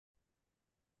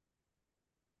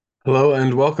Hello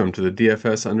and welcome to the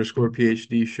DFS underscore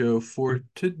PhD show for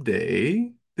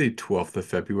today, the 12th of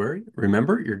February.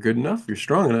 Remember, you're good enough, you're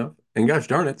strong enough, and gosh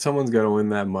darn it, someone's got to win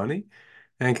that money.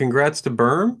 And congrats to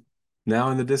Berm, now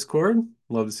in the Discord.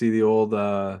 Love to see the old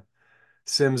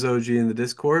Sims OG in the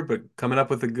Discord, but coming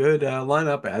up with a good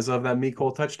lineup as of that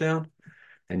Cole touchdown.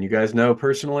 And you guys know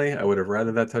personally, I would have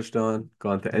rather that touchdown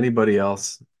gone to anybody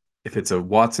else. If it's a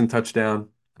Watson touchdown,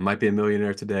 I might be a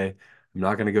millionaire today. I'm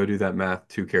not going to go do that math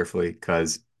too carefully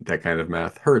because that kind of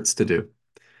math hurts to do.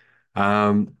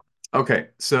 Um,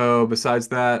 okay, so besides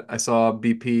that, I saw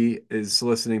BP is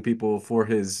soliciting people for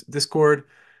his Discord,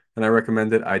 and I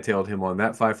recommended I tailed him on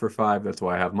that 5 for 5. That's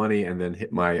why I have money, and then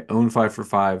hit my own 5 for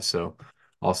 5. So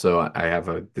also I have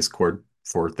a Discord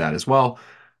for that as well.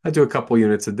 I do a couple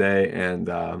units a day and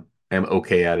am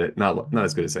okay at it. Not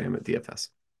as good as I am at DFS.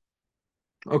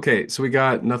 Okay, so we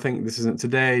got nothing. This isn't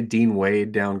today. Dean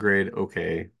Wade downgrade.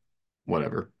 Okay,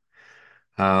 whatever.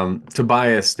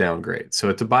 Tobias downgrade. So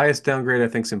a Tobias downgrade I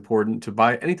think is important. To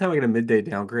buy anytime I get a midday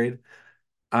downgrade,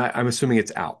 I'm assuming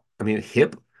it's out. I mean,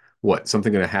 hip, what?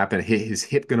 Something going to happen? His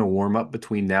hip going to warm up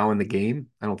between now and the game?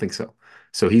 I don't think so.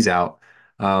 So he's out.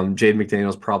 Jade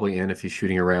McDaniel's probably in if he's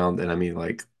shooting around. And I mean,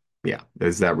 like, yeah,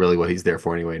 is that really what he's there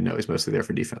for anyway? No, he's mostly there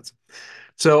for defense.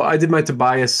 So I did my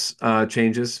Tobias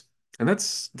changes. And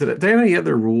did I have any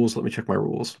other rules? Let me check my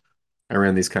rules. I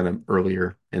ran these kind of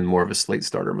earlier in more of a slate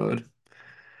starter mode.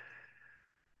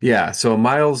 Yeah, so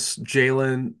Myles,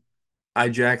 Jalen,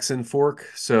 IJacks fork.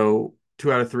 So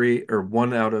 2 out of 3 or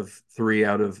 1 out of 3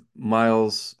 out of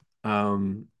Myles,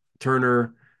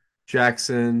 Turner,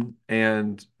 Jackson,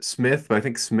 and Smith. But I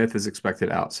think Smith is expected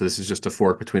out. So this is just a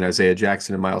fork between Isaiah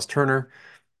Jackson and Myles Turner.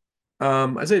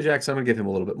 Isaiah Jackson, I'm gonna give him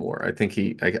a little bit more. I think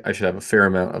I should have a fair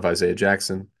amount of Isaiah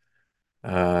Jackson,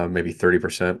 maybe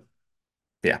 30%.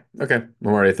 Yeah, okay. I'm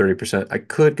already at 30%. I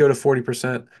could go to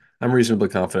 40%. I'm reasonably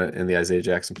confident in the Isaiah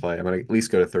Jackson play. I'm gonna at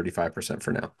least go to 35%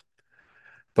 for now.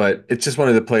 But it's just one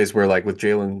of the plays where, like, with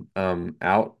Jalen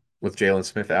out, with Jalen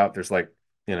Smith out, there's like,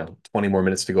 20 more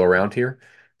minutes to go around here.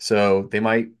 So they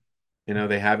might,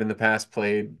 they have in the past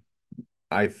played,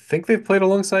 I think they've played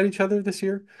alongside each other this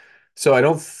year. So I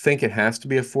don't think it has to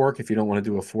be a fork if you don't want to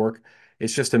do a fork.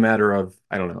 It's just a matter of,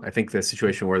 I don't know. I think the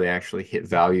situation where they actually hit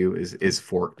value is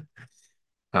forked.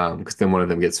 Because then one of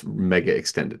them gets mega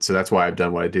extended. So that's why I've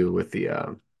done what I do with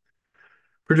the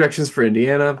projections for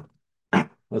Indiana.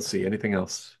 Let's see, anything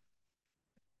else?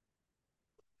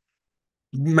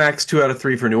 Max 2 out of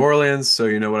 3 for New Orleans. So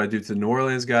you know what I do to the New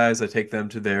Orleans guys? I take them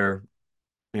to their,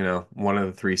 one of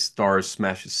the three stars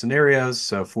smashes scenarios.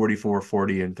 So 44,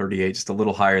 40, and 38, just a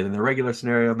little higher than the regular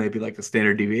scenario, maybe like a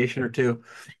standard deviation or two.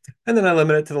 And then I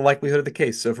limit it to the likelihood of the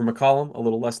case. So for McCollum, a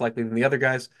little less likely than the other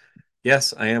guys.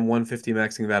 Yes, I am 150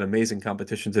 maxing that amazing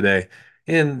competition today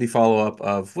in the follow-up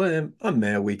of a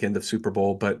meh weekend of Super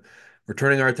Bowl, but we're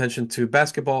turning our attention to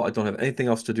basketball. I don't have anything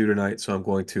else to do tonight, so I'm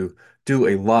going to do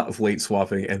a lot of late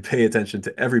swapping and pay attention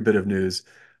to every bit of news.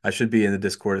 I should be in the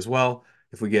Discord as well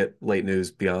if we get late news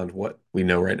beyond what we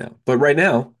know right now. But right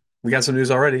now, we got some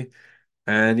news already.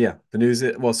 And yeah, the news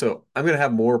is, well, so I'm going to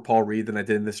have more Paul Reed than I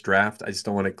did in this draft. I just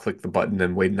don't want to click the button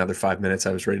and wait another 5 minutes.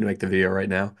 I was ready to make the video right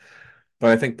now. But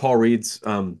I think Paul Reed's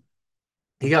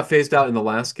he got phased out in the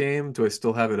last game. Do I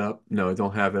still have it up? No, I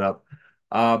don't have it up.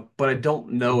 But I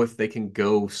don't know if they can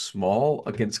go small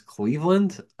against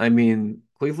Cleveland. I mean,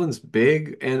 Cleveland's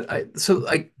big, and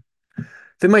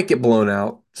they might get blown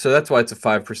out. So that's why it's a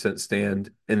 5%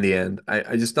 stand in the end.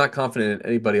 I just not confident in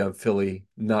anybody on Philly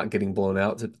not getting blown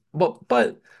out.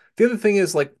 But the other thing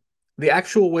is, like, the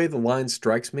actual way the line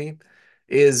strikes me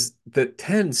is that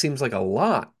 10 seems like a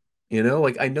lot.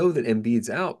 Like, I know that Embiid's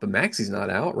out, but Maxi's not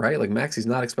out, right? Like, Maxi's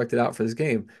not expected out for this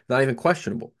game, not even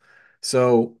questionable.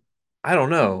 So I don't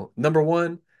know. Number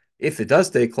one, if it does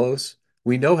stay close,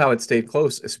 we know how it stayed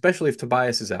close, especially if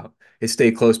Tobias is out. It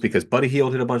stayed close because Buddy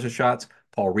Hield hit a bunch of shots.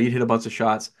 Paul Reed hit a bunch of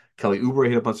shots. Kelly Oubre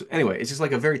hit a bunch of. Anyway, it's just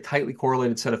like a very tightly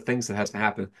correlated set of things that has to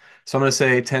happen. So I'm going to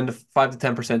say 5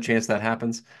 to 10% chance that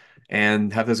happens,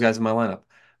 and have those guys in my lineup.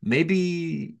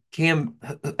 Maybe Cam.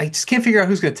 I just can't figure out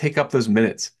who's going to take up those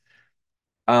minutes.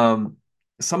 Um,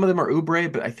 some of them are Oubre,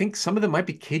 but I think some of them might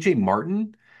be KJ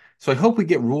Martin. So I hope we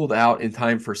get ruled out in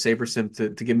time for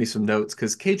SaberSim to give me some notes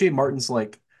because KJ Martin's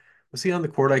like, was he on the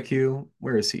court IQ?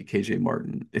 Where is he, KJ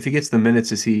Martin? If he gets the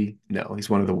minutes, is he? No, he's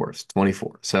one of the worst,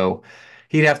 24. So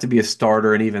he'd have to be a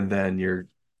starter, and even then, you're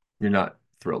not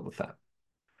thrilled with that.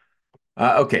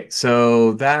 Okay,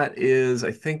 so that is,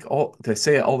 I think, all. Did I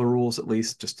say all the rules at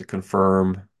least, just to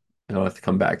confirm? I don't have to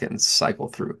come back and cycle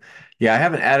through. Yeah, I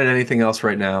haven't added anything else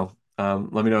right now.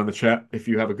 Let me know in the chat if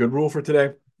you have a good rule for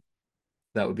today.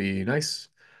 That would be nice.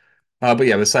 But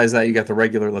yeah, besides that, you got the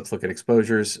regular. Let's look at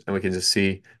exposures, and we can just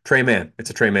see Tre Mann.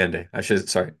 It's a Tre Mann day. Should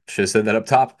have said that up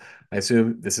top. I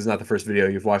assume this is not the first video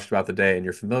you've watched about the day, and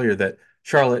you're familiar that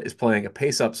Charlotte is playing a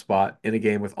pace-up spot in a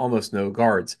game with almost no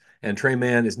guards. And Tre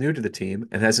Mann is new to the team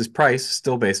and has his price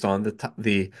still based on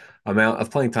the amount of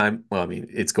playing time. Well, I mean,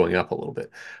 it's going up a little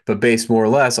bit, but based more or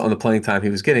less on the playing time he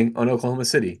was getting on Oklahoma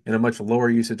City in a much lower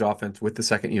usage offense with the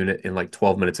second unit in like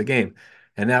 12 minutes a game.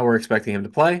 And now we're expecting him to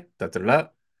play. Da, da, da, da,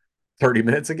 30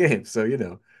 minutes a game.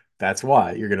 So, that's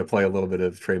why you're going to play a little bit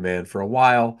of Tre Mann for a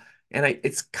while. And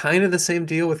it's kind of the same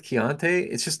deal with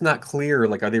Keyonte. It's just not clear.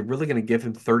 Like, are they really going to give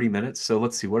him 30 minutes? So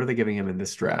let's see. What are they giving him in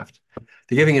this draft?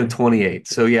 They're giving him 28.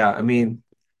 So yeah, I mean,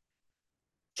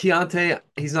 Keyonte,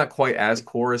 he's not quite as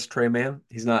core as Tre Mann.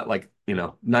 He's not like,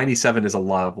 97 is a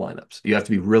lot of lineups. You have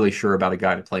to be really sure about a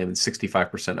guy to play him in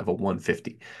 65% of a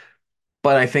 150.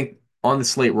 But I think on the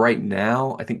slate right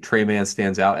now, I think Tre Mann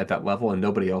stands out at that level and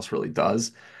nobody else really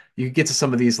does. You get to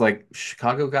some of these like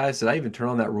Chicago guys. Did I even turn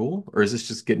on that rule or is this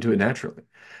just getting to it naturally?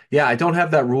 Yeah, I don't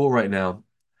have that rule right now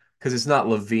because it's not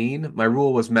Levine. My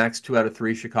rule was max 2 out of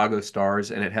 3 Chicago stars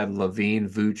and it had Levine,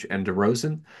 Vooch, and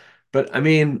DeRozan. But I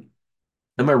mean,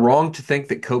 am I wrong to think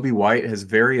that Kobe White has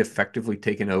very effectively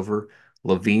taken over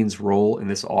Levine's role in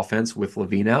this offense with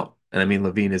Levine out? And I mean,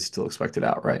 Levine is still expected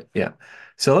out, right? Yeah.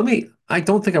 So I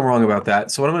don't think I'm wrong about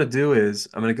that. So what I'm going to do is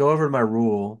I'm going to go over to my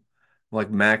rule, like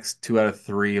max 2 out of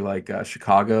 3, like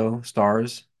Chicago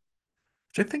stars,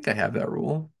 which I think I have that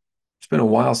rule. It's been a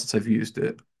while since I've used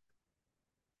it.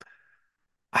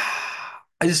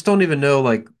 I just don't even know,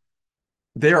 like,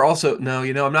 they're also no,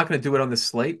 I'm not going to do it on this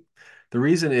slate. The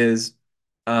reason is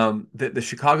that the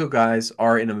Chicago guys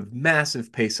are in a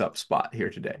massive pace up spot here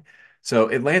today.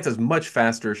 So Atlanta's much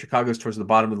faster. Chicago's towards the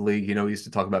bottom of the league. We used to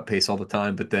talk about pace all the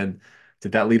time, but then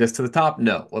did that lead us to the top?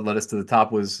 No. What led us to the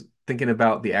top was thinking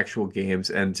about the actual games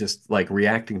and just like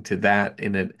reacting to that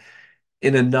in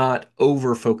a not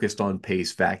over focused on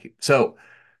pace vacuum. So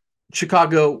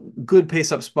Chicago, good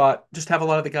pace up spot. Just have a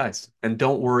lot of the guys and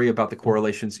don't worry about the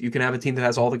correlations. You can have a team that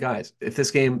has all the guys. If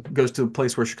this game goes to a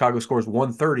place where Chicago scores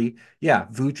 130, yeah,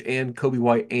 Vooch and Kobe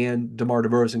White and DeMar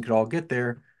DeRozan could all get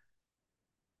there.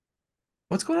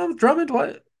 What's going on with Drummond?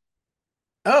 What?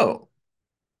 Oh,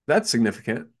 that's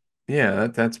significant. Yeah,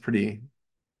 that's pretty.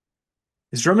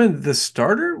 Is Drummond the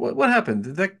starter? What happened?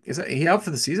 Is that he out for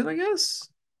the season, I guess?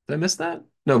 Did I miss that?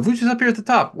 No, Vooch is up here at the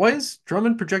top. Why is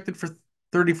Drummond projected for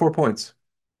 34 points?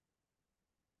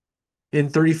 In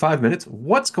 35 minutes?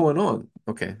 What's going on?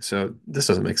 Okay, so this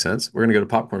doesn't make sense. We're going to go to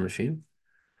Popcorn Machine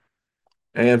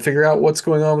and figure out what's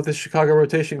going on with this Chicago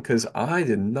rotation because I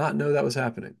did not know that was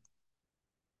happening.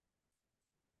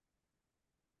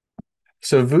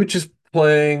 So Vooch is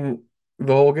playing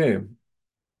the whole game.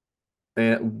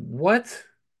 And what?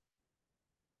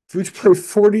 Vooch played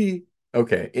 40.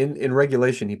 Okay, in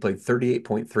regulation, he played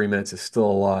 38.3 minutes, is still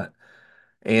a lot.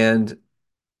 And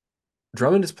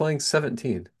Drummond is playing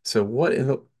 17. So what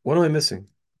am I missing?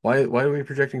 Why are we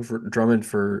projecting for Drummond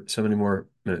for so many more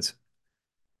minutes?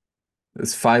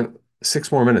 It's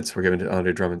 6 more minutes we're giving to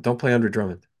Andre Drummond. Don't play Andre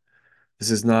Drummond. This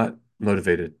is not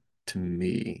motivated to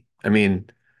me. I mean,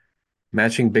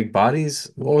 matching big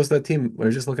bodies. What was that team?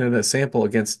 We're just looking at that sample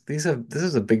against this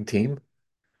is a big team.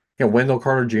 You got Wendell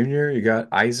Carter Jr., you got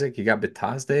Isaac, you got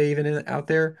Bitazde even out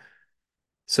there.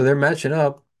 So they're matching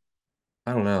up.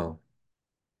 I don't know.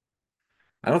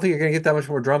 I don't think you're gonna get that much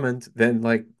more Drummond than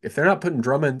like if they're not putting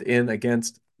Drummond in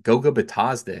against Goga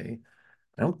Bitazde.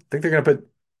 I don't think they're gonna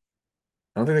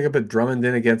put Drummond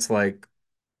in against like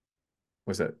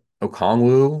was it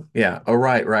Okongwu? Yeah. Oh,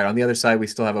 right, right. On the other side, we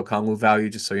still have Okongwu value,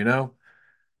 just so you know,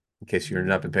 in case you're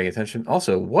not been paying attention.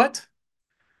 Also, what?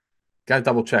 Gotta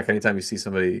double check anytime you see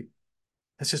somebody.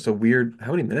 That's just a weird.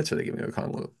 How many minutes are they giving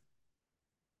Okongwu?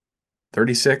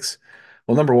 36?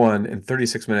 Well, number one, in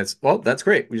 36 minutes. Well, that's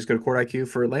great. We just go to court IQ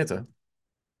for Atlanta.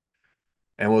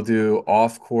 And we'll do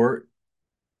off court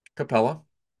Capella.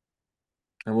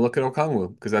 And we'll look at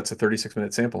Okongwu because that's a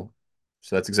 36-minute sample.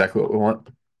 So that's exactly what we want.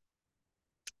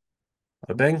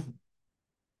 Bada bing.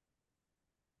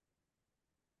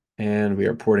 And we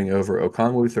are porting over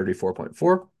Okongwu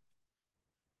 34.4.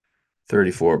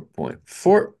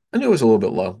 34.4. I knew it was a little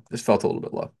bit low. This felt a little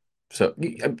bit low. So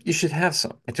you should have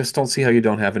some. I just don't see how you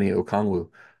don't have any Okongwu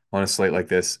on a slate like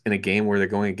this in a game where they're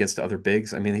going against other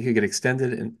bigs. I mean, he could get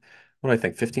extended in, what do I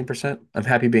think, 15%? I'm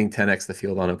happy being 10x the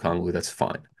field on Okongwu. That's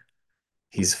fine.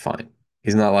 He's fine.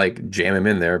 He's not like jam him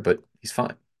in there, but he's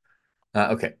fine.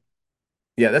 Okay.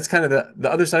 Yeah, that's kind of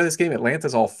the other side of this game.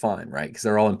 Atlanta's all fine, right? Because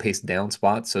they're all in pace down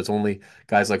spots. So it's only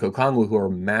guys like Okongwu who are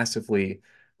massively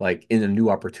like in a new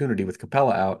opportunity with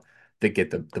Capella out that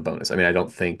get the bonus. I mean, I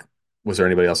don't think Was there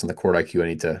anybody else on the court IQ I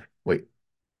need to wait?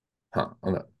 Huh?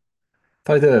 I'm not.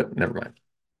 Thought I did it. Never mind.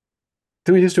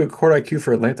 Did we just do a court IQ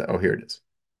for Atlanta? Oh, here it is.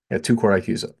 Yeah, two court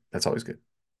IQs up. That's always good.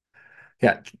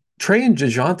 Yeah, Trey and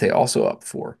DeJounte also up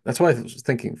four. That's why I was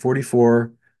thinking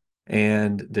 44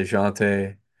 and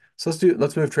DeJounte. So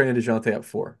let's move Trey and DeJounte up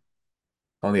four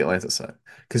on the Atlanta side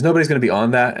because nobody's going to be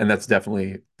on that, and that's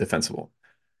definitely defensible.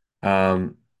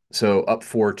 Um, so up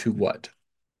four to what?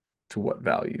 To what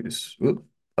values? Oop,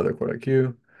 other court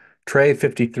IQ. Trey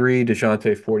 53,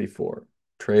 DeJounte 44.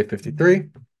 Trey 53,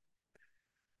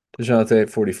 DeJounte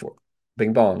 44.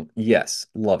 Bing bong. Yes,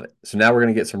 love it. So now we're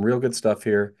going to get some real good stuff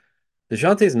here.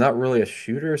 DeJounte is not really a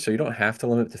shooter, so you don't have to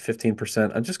limit it to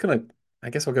 15%. I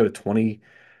guess I'll go to 20.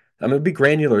 I'm going to be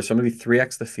granular, so I'm going to be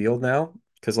 3x the field now.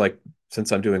 Because, like,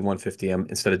 since I'm doing 150,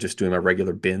 instead of just doing my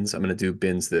regular bins, I'm going to do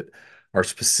bins that are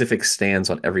specific stands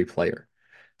on every player.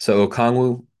 So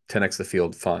Okongwu, 10x the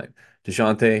field, fine.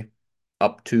 DeJounte,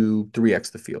 up to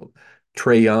 3x the field.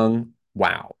 Trey Young,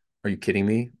 wow. Are you kidding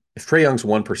me? If Trey Young's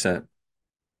 1%,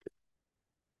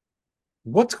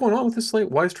 what's going on with this slate?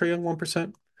 Why is Trey Young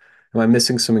 1%? Am I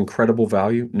missing some incredible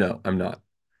value? No, I'm not.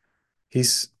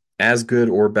 He's as good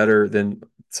or better than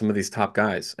some of these top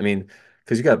guys. I mean,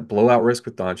 because you got blowout risk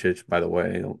with Doncic, by the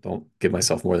way. Don't give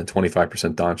myself more than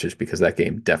 25% Doncic because that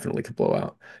game definitely could blow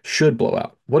out. Should blow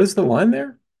out. What is the line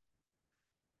there?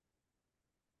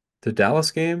 The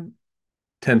Dallas game?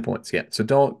 10 points. Yeah.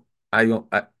 So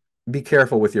I be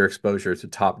careful with your exposure to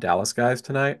top Dallas guys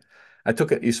tonight. I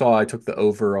took it, you saw I took the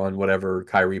over on whatever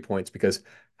Kyrie points because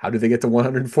how do they get to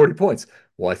 140 points?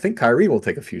 Well, I think Kyrie will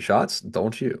take a few shots,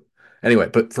 don't you? Anyway,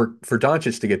 but for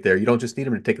Doncic to get there, you don't just need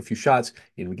him to take a few shots.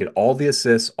 You know, we get all the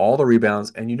assists, all the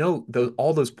rebounds, and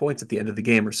all those points at the end of the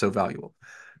game are so valuable.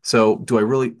 So do I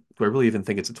really even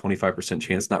think it's a 25%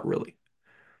 chance? Not really.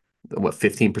 What,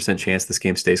 15% chance this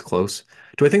game stays close?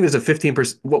 Do I think there's a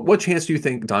 15%? What chance do you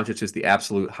think Doncic is the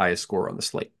absolute highest scorer on the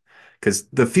slate? Because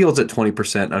the field's at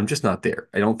 20%. I'm just not there.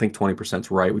 I don't think 20% is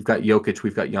right. We've got Jokic,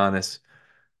 we've got Giannis.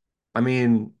 I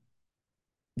mean,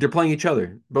 they're playing each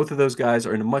other. Both of those guys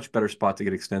are in a much better spot to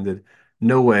get extended.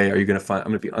 No way are you going to find.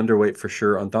 I'm going to be underweight for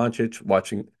sure on Doncic.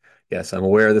 Watching, yes, I'm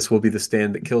aware this will be the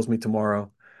stand that kills me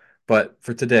tomorrow. But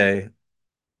for today,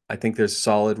 I think there's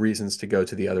solid reasons to go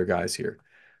to the other guys here.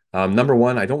 Number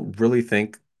one, I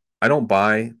don't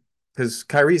buy because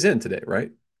Kyrie's in today,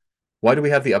 right? Why do we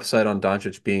have the upside on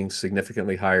Doncic being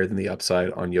significantly higher than the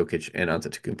upside on Jokic and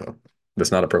Antetokounmpo?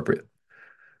 That's not appropriate.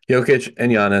 Jokic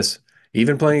and Giannis,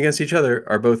 even playing against each other,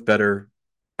 are both better.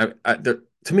 To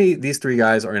me, these three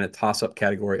guys are in a toss-up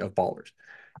category of ballers,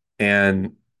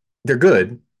 and they're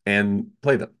good and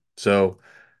play them. So,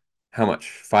 how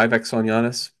much? 5x on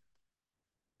Giannis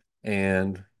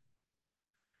and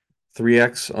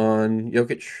 3x on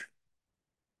Jokic.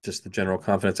 Just the general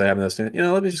confidence I have in those. Let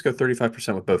me just go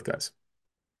 35% with both guys.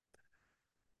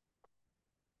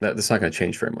 That's not going to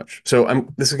change very much. So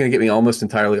this is going to get me almost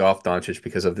entirely off Doncic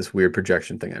because of this weird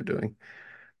projection thing I'm doing.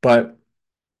 But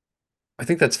I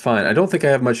think that's fine. I don't think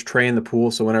I have much Trey in the pool,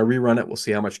 so when I rerun it, we'll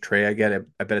see how much Trey I get.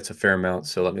 I bet it's a fair amount,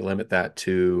 so let me limit that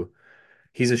to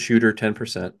he's a shooter,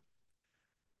 10%.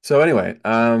 So anyway,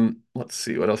 let's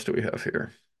see what else do we have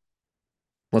here.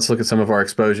 Let's look at some of our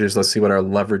exposures. Let's see what our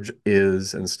leverage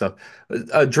is and stuff.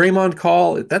 Draymond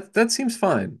call, that seems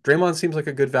fine. Draymond seems like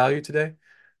a good value today.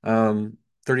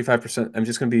 35%. I'm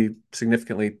just going to be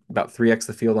significantly about 3x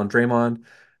the field on Draymond.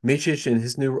 Micic and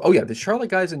his new. Oh yeah, the Charlotte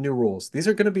guys and new rules. These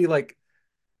are going to be like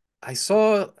I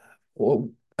saw. Well,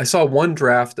 I saw one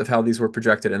draft of how these were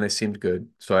projected and they seemed good,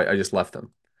 so I just left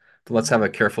them. But let's have a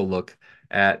careful look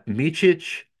at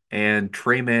Micic and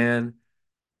Tre Mann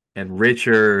and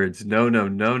Richards. No, no,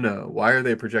 no, no. Why are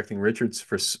they projecting Richards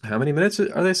for how many minutes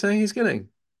are they saying he's getting?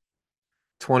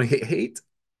 28?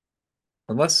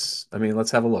 I mean,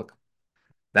 let's have a look.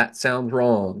 That sounds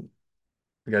wrong.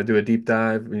 We got to do a deep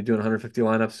dive. When you're doing 150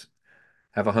 lineups,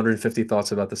 have 150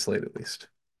 thoughts about the slate at least.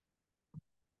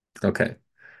 Okay.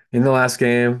 In the last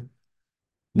game,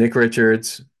 Nick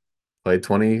Richards played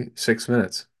 26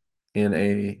 minutes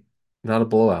in not a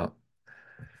blowout.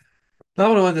 Not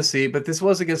what I wanted to see, but this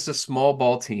was against a small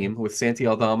ball team with Santi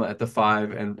Aldama at the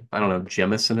five and I don't know,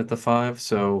 Jemison at the five.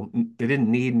 So they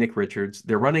didn't need Nick Richards.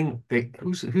 They're running.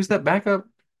 Who's that backup?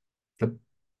 The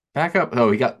backup. Oh,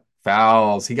 he got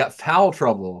fouls. He got foul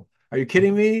trouble. Are you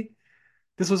kidding me?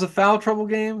 This was a foul trouble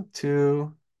game?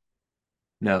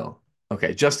 No.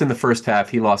 Okay, just in the first half,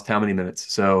 he lost how many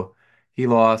minutes? So he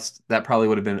lost, that probably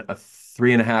would have been a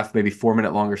 3.5, maybe 4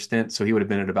 minute longer stint. So he would have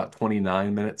been at about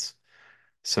 29 minutes.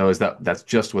 So that's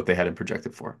just what they had him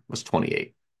projected for, was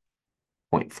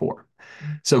 28.4.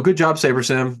 So good job,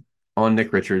 SaberSim, on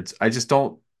Nick Richards. I just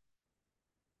don't.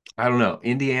 I don't know.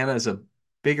 Indiana is a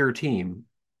bigger team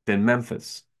than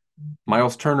Memphis.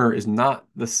 Myles Turner is not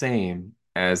the same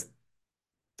as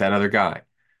that other guy.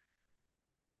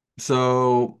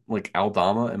 So, like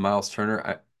Aldama and Myles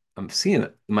Turner, I'm seeing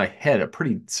it in my head a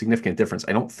pretty significant difference.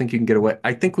 I don't think you can get away.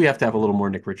 I think we have to have a little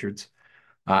more Nick Richards.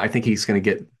 I think he's going to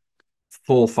get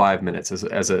full 5 minutes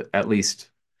as a at least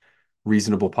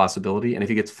reasonable possibility. And if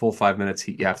he gets full 5 minutes,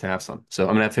 you have to have some. So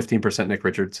I'm going to have 15% Nick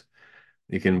Richards.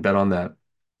 You can bet on that.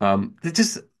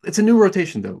 It's a new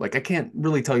rotation though. Like I can't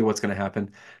really tell you what's going to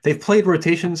happen. They've played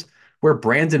rotations where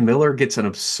Brandon Miller gets an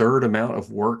absurd amount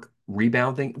of work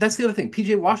rebounding. That's the other thing.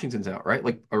 PJ Washington's out, right?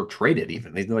 Like or traded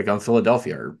even. He's like on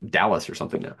Philadelphia or Dallas or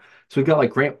something now. So we've got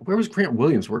like Grant. Where was Grant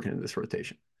Williams working in this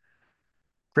rotation?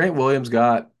 Grant Williams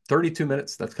got 32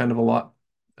 minutes. That's kind of a lot.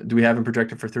 Do we have him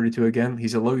projected for 32 again?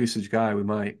 He's a low usage guy. We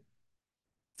might.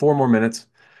 4 more minutes.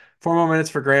 4 more minutes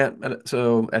for Grant.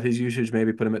 So at his usage,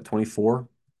 maybe put him at 24.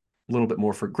 A little bit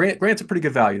more for Grant. Grant's a pretty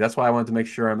good value. That's why I wanted to make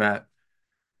sure I'm at.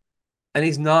 And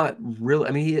he's not really,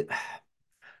 I mean,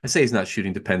 I say he's not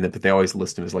shooting dependent, but they always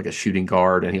list him as like a shooting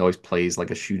guard, and he always plays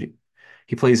like a shooting.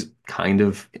 He plays kind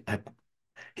of,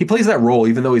 he plays that role,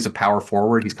 even though he's a power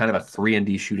forward. He's kind of a 3 and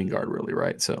D shooting guard, really,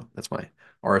 right? So that's my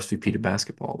RSVP to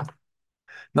basketball.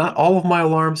 Not all of my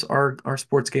alarms are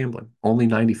sports gambling, only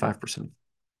 95%.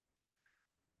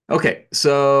 Okay,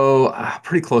 so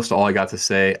pretty close to all I got to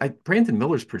say. Brandon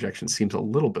Miller's projection seems a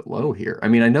little bit low here. I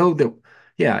mean, I know that,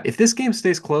 yeah, if this game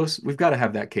stays close, we've got to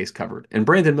have that case covered. And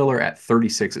Brandon Miller at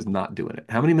 36 is not doing it.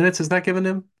 How many minutes has that given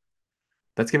him?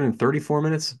 That's given him 34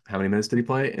 minutes. How many minutes did he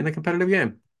play in a competitive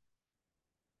game?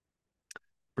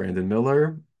 Brandon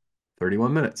Miller,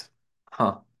 31 minutes.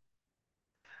 Huh.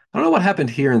 I don't know what happened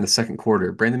here in the second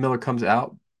quarter. Brandon Miller comes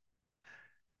out,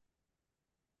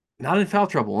 not in foul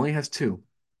trouble, only has two.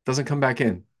 Doesn't come back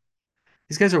in.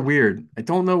 These guys are weird. I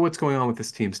don't know what's going on with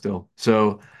this team still.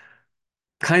 So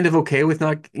kind of okay with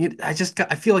not. I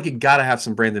feel like you got to have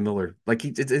some Brandon Miller. Like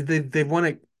they've won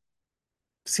it.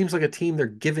 Seems like a team they're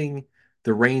giving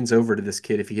the reins over to this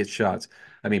kid if he hits shots.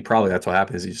 I mean, probably that's what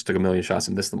happened is he just took a million shots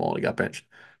and missed them all and he got benched.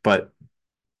 But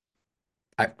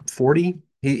 40,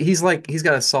 he's like he's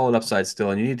got a solid upside still,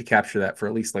 and you need to capture that for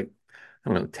at least like I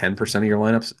don't know 10% of your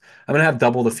lineups. I'm gonna have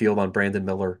double the field on Brandon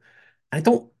Miller. I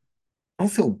don't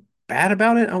feel bad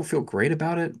about it. I don't feel great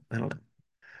about it. I don't know.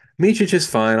 Micic is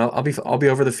fine. I'll be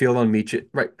over the field on Micic.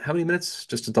 Right. How many minutes?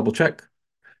 Just to double check.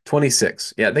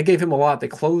 26. Yeah, they gave him a lot. They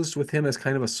closed with him as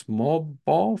kind of a small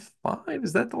ball five.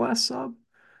 Is that the last sub?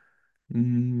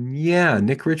 Yeah,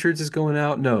 Nick Richards is going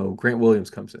out. No, Grant Williams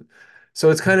comes in. So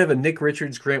it's kind of a Nick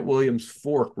Richards, Grant Williams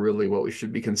fork, really, what we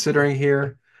should be considering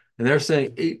here. And they're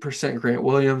saying 8% Grant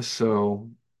Williams. So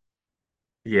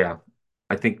yeah,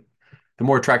 I think the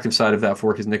more attractive side of that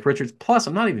fork is Nick Richards. Plus,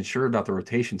 I'm not even sure about the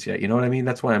rotations yet. You know what I mean?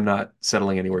 That's why I'm not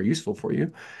settling anywhere useful for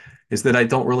you, is that I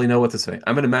don't really know what to say.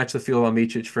 I'm going to match the field on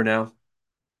Micic for now.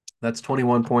 That's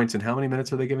 21 points. And how many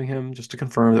minutes are they giving him? Just to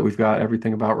confirm that we've got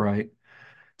everything about right.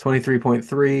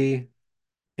 23.3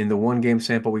 in the one game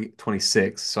sample week,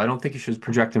 26. So I don't think you should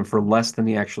project him for less than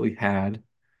he actually had.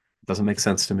 Doesn't make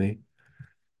sense to me.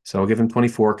 So I'll give him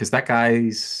 24 because that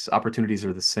guy's opportunities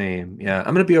are the same. Yeah,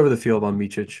 I'm going to be over the field on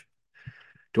Micic.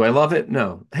 Do I love it?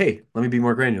 No. Hey, let me be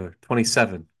more granular.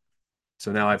 27.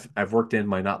 So now I've worked in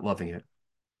my not loving it.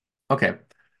 Okay.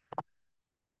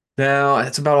 Now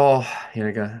that's about all. I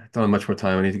don't have much more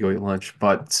time. I need to go eat lunch.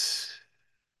 But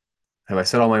have I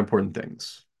said all my important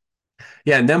things?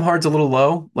 Yeah, Nemhard's a little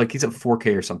low. Like he's at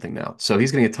 4K or something now. So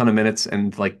he's getting a ton of minutes.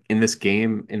 And like in this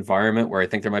game environment where I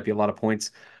think there might be a lot of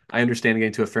points, I understand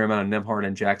getting to a fair amount of Nemhard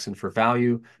and Jackson for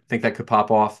value. I think that could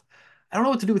pop off. I don't know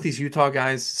what to do with these Utah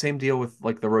guys. Same deal with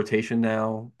like the rotation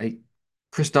now.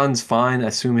 Chris Dunn's fine. I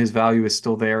assume his value is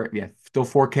still there. Yeah, still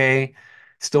 4K,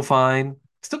 still fine.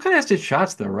 Still kind of has to hit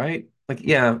shots though, right? Like,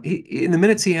 yeah, in the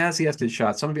minutes he has to hit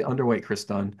shots. So I'm gonna be underweight Chris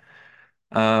Dunn.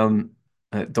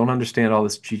 I don't understand all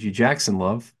this GG Jackson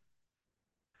love.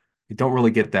 I don't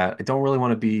really get that. I don't really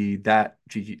want to be that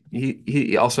GG.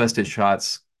 He also has to hit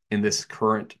shots in this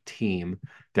current team.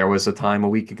 There was a time a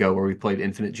week ago where we played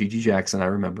infinite GG Jackson, I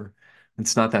remember.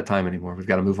 It's not that time anymore. We've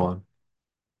got to move on.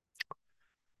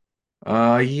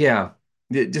 Yeah.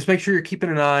 Just make sure you're keeping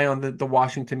an eye on the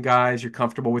Washington guys. You're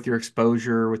comfortable with your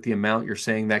exposure, with the amount you're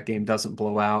saying that game doesn't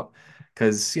blow out.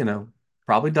 Because,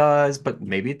 probably does, but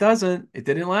maybe it doesn't. It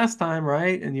didn't last time,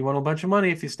 right? And you won a bunch of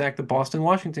money if you stack the Boston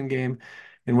Washington game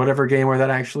in whatever game where that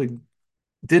actually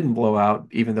didn't blow out,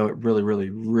 even though it really, really,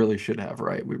 really should have,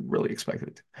 right? We really expected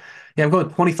it to. Yeah, I'm going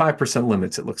 25%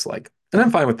 limits, it looks like. And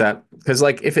I'm fine with that. Because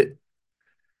like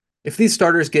if these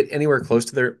starters get anywhere close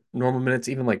to their normal minutes,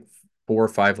 even like four or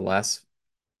five less,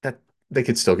 that they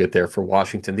could still get there for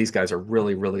Washington. These guys are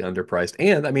really, really underpriced.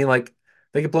 And I mean, like,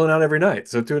 they get blown out every night.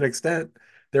 So to an extent,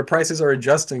 their prices are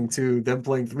adjusting to them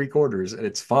playing three quarters, and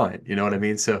it's fine. You know what I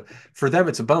mean? So for them,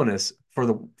 it's a bonus.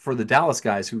 For the Dallas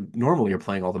guys who normally are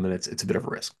playing all the minutes, it's a bit of a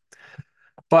risk.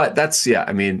 But that's yeah,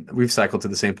 I mean, we've cycled to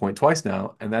the same point twice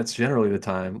now, and that's generally the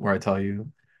time where I tell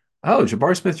you, oh,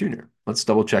 Jabari Smith Jr. Let's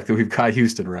double check that we've got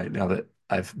Houston right now that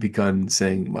I've begun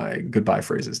saying my goodbye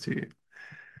phrases to you.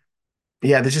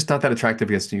 Yeah, they're just not that attractive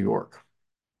against New York.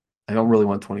 I don't really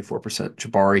want 24%.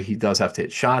 Jabari, he does have to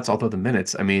hit shots, although the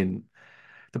minutes, I mean,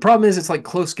 the problem is it's like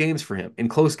close games for him. In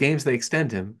close games, they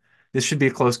extend him. This should be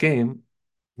a close game.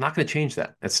 I'm not going to change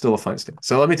that. It's still a fun state.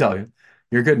 So let me tell you,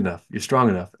 you're good enough. You're strong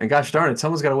enough. And gosh darn it,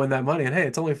 someone's got to win that money. And hey,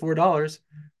 it's only $4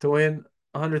 to win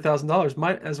 $100,000.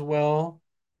 Might as well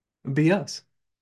be us.